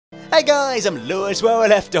Hey guys, I'm Lewis. Where I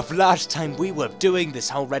left off last time, we were doing this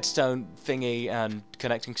whole redstone thingy and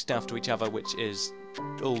connecting stuff to each other, which is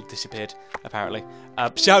all disappeared, apparently.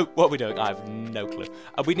 So, what are we doing? I have no clue.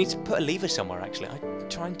 We need to put a lever somewhere, actually. I'm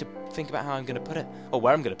trying to think about how I'm going to put it, or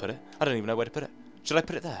where I'm going to put it. I don't even know where to put it. Should I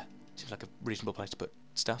put it there? Seems like a reasonable place to put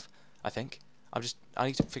stuff, I think. I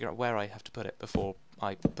need to figure out where I have to put it before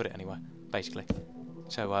I put it anywhere, basically.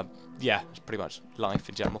 So, yeah, it's pretty much life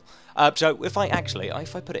in general. So, if I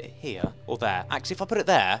put it here, or there, actually, if I put it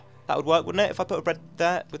there, that would work, wouldn't it? If I put a red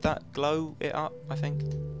there, would that glow it up, I think?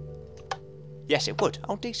 Yes, it would.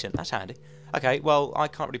 Oh, decent, that's handy. Okay, well, I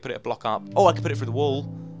can't really put it a block up. Oh, I could put it through the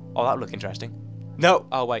wall. Oh, that would look interesting. No,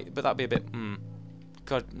 oh, wait, but that'd be a bit,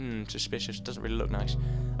 God, suspicious, doesn't really look nice.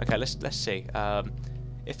 Okay, let's see.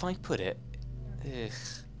 If I put it, ugh,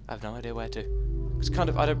 I have no idea where to. It's kind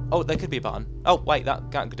of, oh, there could be a button. Oh, wait,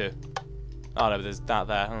 that could do. Oh, no, there's that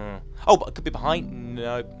there. Oh, but it could be behind.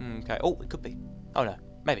 No, okay. Oh, it could be. Oh, no,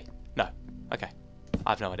 maybe. No, okay.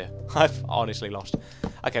 I have no idea. I've honestly lost.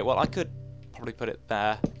 Okay, well, I could probably put it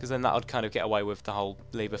there, because then that would kind of get away with the whole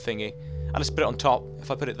lever thingy. And let's put it on top.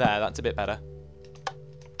 If I put it there, that's a bit better.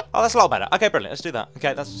 Oh, that's a lot better. Okay, brilliant. Let's do that.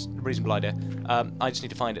 Okay, that's a reasonable idea. I just need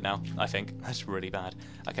to find it now, I think. That's really bad.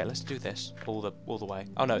 Okay, let's do this all the way.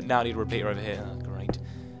 Oh, no, now I need a repeater over here. Oh, great.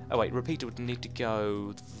 Oh, wait, repeater would need to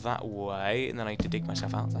go that way, and then I need to dig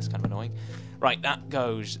myself out. That's kind of annoying. Right, that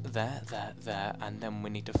goes there, and then we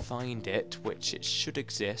need to find it, which it should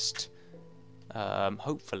exist,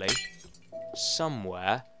 hopefully,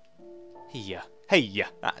 somewhere here. Hey,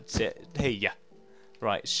 that's it. Here.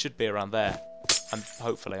 Right, it should be around there.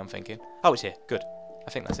 Hopefully, I'm thinking. Oh, it's here. Good.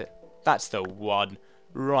 I think that's it. That's the one.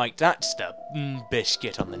 Right, that's the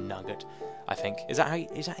biscuit on the nugget, I think. Is that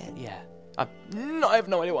it? Yeah. I have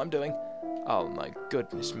no idea what I'm doing. Oh, my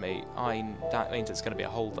goodness me. That means it's going to be a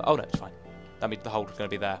hole there. Oh, no, it's fine. That means the hole is going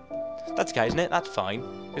to be there. That's okay, isn't it? That's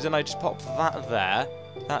fine. Because then I just pop that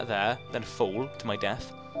there, then fall to my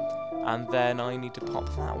death. And then I need to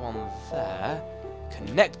pop that one there.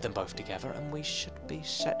 Connect them both together, and we should be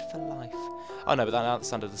set for life. Oh no, but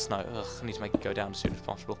that's under the snow. Ugh, I need to make it go down as soon as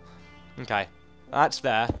possible. Okay, that's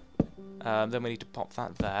there. Then we need to pop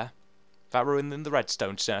that there. That ruined the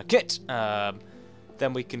redstone circuit.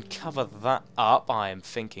 Then we can cover that up. I am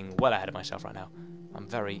thinking well ahead of myself right now. I'm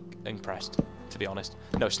very impressed, to be honest.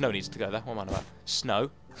 No, snow needs to go there. What am I on about?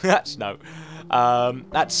 Snow? That's snow.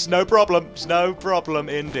 That's no problem. No problem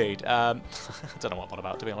indeed. I don't know what I'm on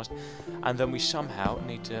about, to be honest. And then we somehow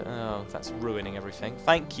need to... Oh, that's ruining everything.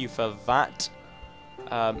 Thank you for that.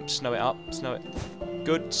 Snow it up. Snow it.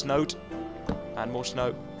 Good. Snowed. And more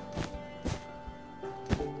snow.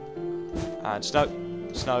 And snow.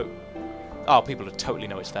 Snow. Oh, people totally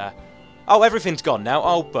know it's there. Oh, everything's gone now.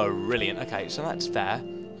 Oh, brilliant. Okay, so that's there.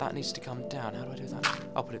 That needs to come down. How do I do that?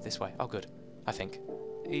 I'll put it this way. Oh, good. I think.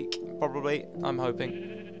 Eek, probably. I'm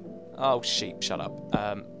hoping. Oh, sheep, shut up.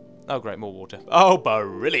 Oh, great, more water. Oh,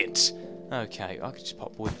 brilliant. Okay, I can just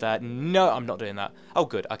pop wood there. No, I'm not doing that. Oh,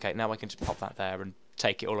 good. Okay, now I can just pop that there and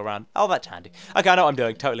take it all around. Oh, that's handy. Okay, I know what I'm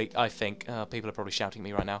doing. Totally, I think. People are probably shouting at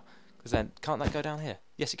me right now. Because then, can't that go down here?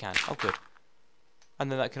 Yes, it can. Oh, good.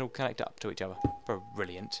 And then that can all connect up to each other.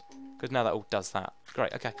 Brilliant. Because now that all does that.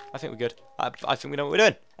 Great, okay. I think we're good. I think we know what we're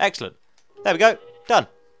doing. Excellent. There we go. Done.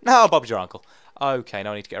 Now Bob's your uncle. Okay,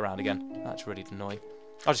 now I need to get around again. That's really annoying.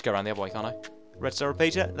 I'll just go around the other way, can't I? Redstone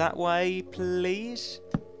repeater. That way, please.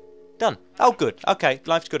 Done. Oh, good. Okay,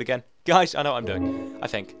 life's good again. Guys, I know what I'm doing. I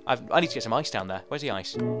think. I need to get some ice down there. Where's the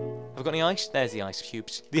ice? Have I got any ice? There's the ice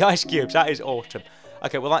cubes. The ice cubes. That is awesome.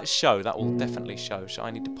 Okay, well, that will definitely show. So I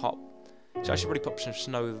need to pop... So I should really pop some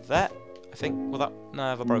snow there, I think. Will that... No,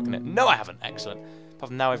 have I broken it? No, I haven't. Excellent. Apart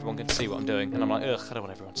from now everyone can see what I'm doing. And I'm like, ugh, I don't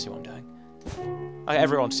want everyone to see what I'm doing. Okay,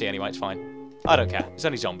 everyone to see anyway, it's fine. I don't care. It's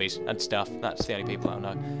only zombies and stuff. That's the only people I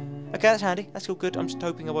know. Okay, that's handy. That's all good. I'm just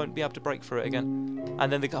hoping I won't be able to break through it again.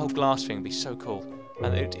 And then the whole glass thing would be so cool.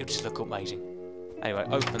 And it'll just look amazing. Anyway,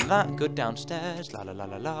 open that. Good downstairs. La la la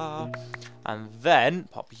la la. And then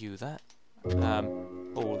pop you there.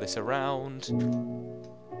 All this around.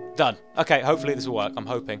 Done. Okay, hopefully this will work. I'm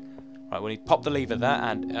hoping. Right, we need to pop the lever there,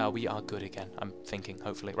 and we are good again. I'm thinking,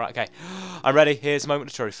 hopefully. Right, okay. I'm ready. Here's the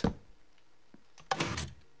moment of truth.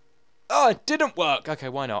 Oh, it didn't work! Okay,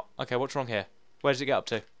 why not? Okay, what's wrong here? Where does it get up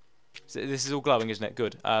to? This is all glowing, isn't it?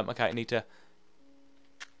 Good. Okay, I need to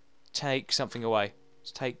take something away.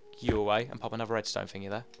 Let's take you away and pop another redstone thingy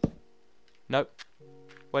there. Nope.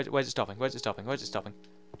 Where's it stopping? Where's it stopping? Where's it stopping?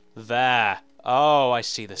 There. Oh, I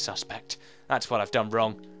see the suspect. That's what I've done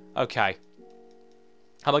wrong. Okay.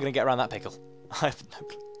 How am I going to get around that pickle? I have no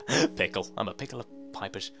clue. Pickle. I'm a pickle of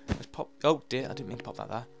pipers. Let's pop... Oh, dear. I didn't mean to pop that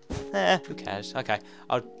there. Who cares? Okay,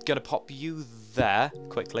 I'm going to pop you there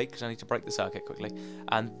quickly, because I need to break the circuit quickly.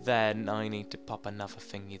 And then I need to pop another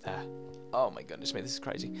thingy there. Oh my goodness me, this is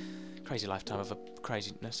crazy. Crazy lifetime of a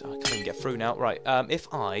craziness. Oh, I can't even get through now. Right, if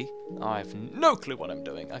I have no clue what I'm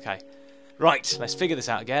doing. Okay, right, let's figure this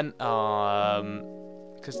out again.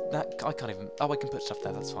 Because that, I can't even, oh, I can put stuff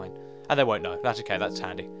there, that's fine. And they won't know, that's okay, that's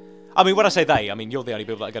handy. I mean, when I say they, I mean, you're the only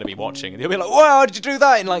people that are going to be watching. And you'll be like, wow, how did you do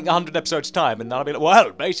that in like 100 episodes time? And then I'll be like,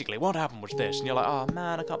 well, basically, what happened was this. And you're like, oh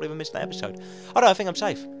man, I can't believe I missed that episode. Oh no, I think I'm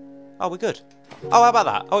safe. Oh, we're good. Oh, how about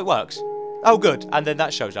that? Oh, it works. Oh, good. And then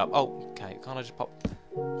that shows up. Oh, okay, can't I just pop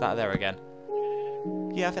that there again?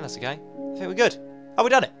 Yeah, I think that's okay. I think we're good. Oh,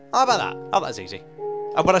 we've done it. How about that? Oh, that's easy.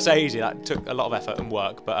 And when I say easy, that took a lot of effort and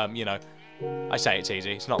work. But, you know, I say it's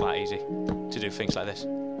easy. It's not that easy to do things like this.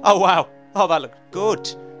 Oh, wow. Oh, that looked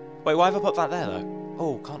good. Wait, why have I put that there, though?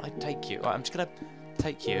 Oh, can't I take you? Right, I'm just going to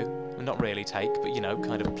take you. Well, not really take, but, you know,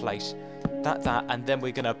 kind of place that, and then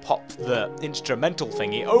we're going to pop the instrumental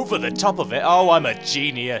thingy over the top of it. Oh, I'm a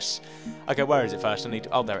genius. Okay, where is it first? I need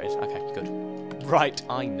to, oh, there it is. Okay, good. Right,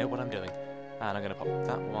 I know what I'm doing. And I'm going to pop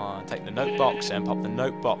that one, take the note box, and pop the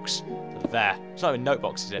note box there. It's not even note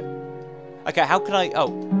box, is it? Okay, how can I,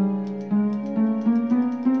 oh.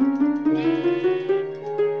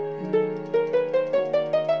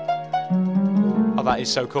 Oh, that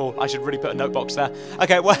is so cool. I should really put a note box there.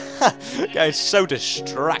 Okay, well, okay, so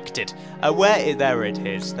distracted. There it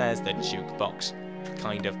is. There's the jukebox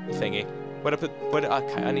kind of thingy.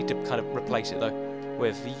 Okay, I need to kind of replace it though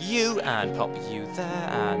with you and pop you there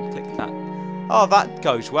and click that. Oh, that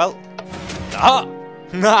goes well. Ah!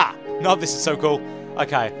 Nah! No, this is so cool.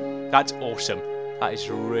 Okay, that's awesome. That is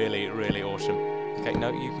really, really awesome. Okay,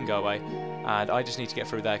 no, you can go away. And I just need to get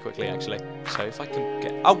through there quickly, actually. So if I can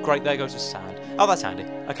get... Oh, great, there goes the sand. Oh, that's handy.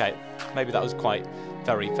 Okay, maybe that was quite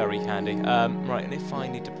very, very handy. Right, and if I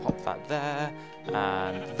need to pop that there,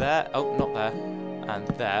 and there... Oh, not there. And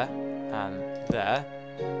there, and there,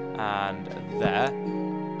 and there.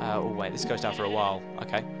 Oh, wait, this goes down for a while.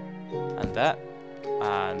 Okay. And there,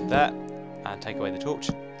 and take away the torch.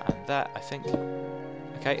 And there, I think.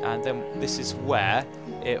 Okay, and then this is where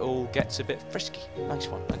it all gets a bit frisky. Nice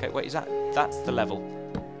one. Okay, wait, is that's the level?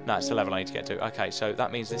 No, it's the level I need to get to. Okay, so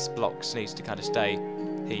that means this block needs to kind of stay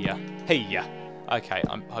here. Here. Okay,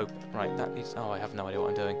 I'm hoping. Right, that is. Oh, I have no idea what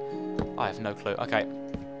I'm doing. I have no clue. Okay.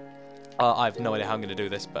 I have no idea how I'm going to do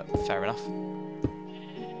this, but fair enough.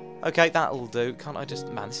 Okay, that'll do. Can't I just...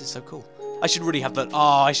 Man, this is so cool. I should really have the...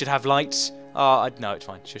 Oh, I should have lights. No, it's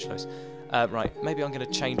fine. Shush, shush. Right, maybe I'm going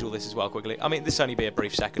to change all this as well quickly. I mean, this will only be a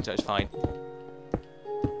brief second, so it's fine.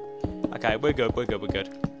 Okay, we're good, we're good, we're good.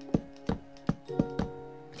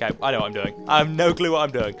 Okay, I know what I'm doing. I have no clue what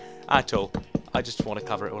I'm doing at all. I just want to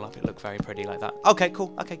cover it all up. It looked very pretty like that. Okay,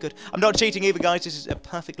 cool. Okay, good. I'm not cheating either, guys. This is a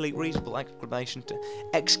perfectly reasonable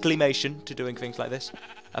exclamation to doing things like this.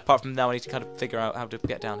 Apart from now, I need to kind of figure out how to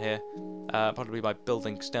get down here. Probably by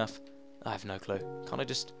building stuff. I have no clue. Can't I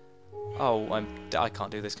just... Oh, I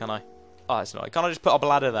can't do this, can I? Oh, that's not... Can't I just put up a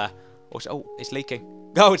ladder there? Or... Oh, it's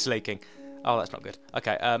leaking. Oh, it's leaking. Oh, that's not good.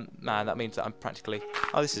 Okay, man, that means that I'm practically...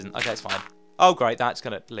 Oh, this isn't... Okay, it's fine. Oh, great, that's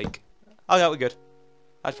going to leak. Oh, yeah, we're good.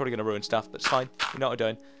 That's probably going to ruin stuff, but it's fine. You know what we're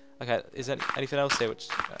doing. Okay, is there anything else here which...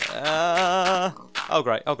 Oh,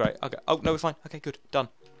 great, oh, great. Okay. Oh, no, we're fine. Okay, good. Done.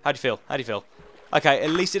 How do you feel? How do you feel? Okay,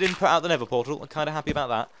 at least it didn't put out the nether portal. I'm kind of happy about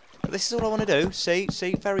that. But this is all I want to do. See,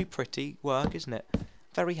 very pretty work, isn't it?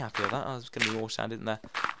 Very happy with that. Oh, there's going to be more sand, isn't there?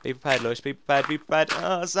 Be prepared, Lewis. Be prepared, be prepared.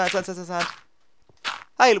 Oh, sand.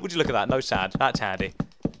 Hey, would you look at that? No sand. That's handy.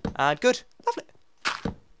 And good. Lovely.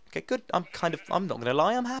 Okay, good. I'm not going to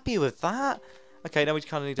lie. I'm happy with that. Okay, now we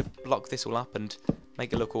kind of need to block this all up and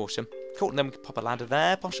make it look awesome. Cool, and then we can pop a ladder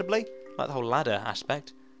there, possibly. Like the whole ladder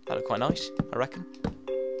aspect. That look quite nice, I reckon.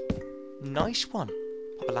 Nice one.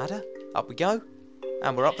 Pop a ladder. Up we go.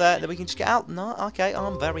 And we're up there, then we can just get out. No, okay,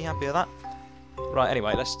 I'm very happy with that. Right,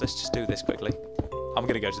 anyway, let's just do this quickly. I'm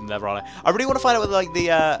going to go to the nether, aren't I? I really want to find out whether, like,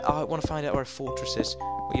 I want to find out where a fortress is.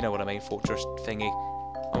 Well, you know what I mean, fortress thingy.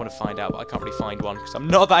 I want to find out, but I can't really find one because I'm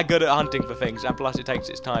not that good at hunting for things, and plus it takes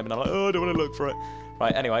its time, and I'm like, oh, I don't want to look for it.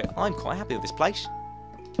 Right, anyway, I'm quite happy with this place.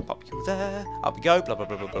 Pop you there, up we go, blah, blah,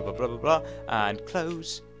 blah, blah, blah, blah, blah, blah, and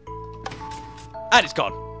close. And it's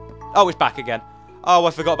gone. Oh, it's back again. Oh,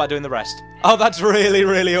 I forgot about doing the rest. Oh, that's really,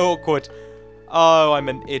 really awkward. Oh, I'm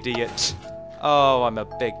an idiot. Oh, I'm a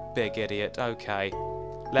big, big idiot. Okay,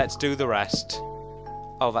 let's do the rest.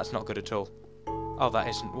 Oh, that's not good at all. Oh, that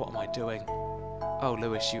isn't. What am I doing? Oh,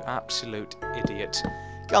 Lewis, you absolute idiot.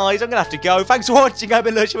 guys, I'm going to have to go. Thanks for watching. I've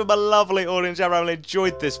been Lush with my lovely audience. I really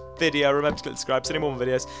enjoyed this video. Remember to click subscribe. See any more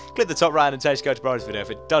videos. Click the top right and tell you to go to Brian's video.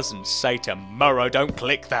 If it doesn't say tomorrow, don't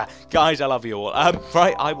click that. Guys, I love you all.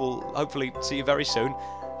 Right, I will hopefully see you very soon.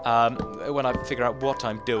 When I figure out what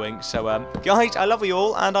I'm doing. So, guys, I love you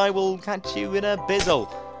all, and I will catch you in a bizzle.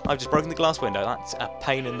 I've just broken the glass window. That's a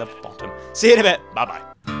pain in the bottom. See you in a bit. Bye-bye.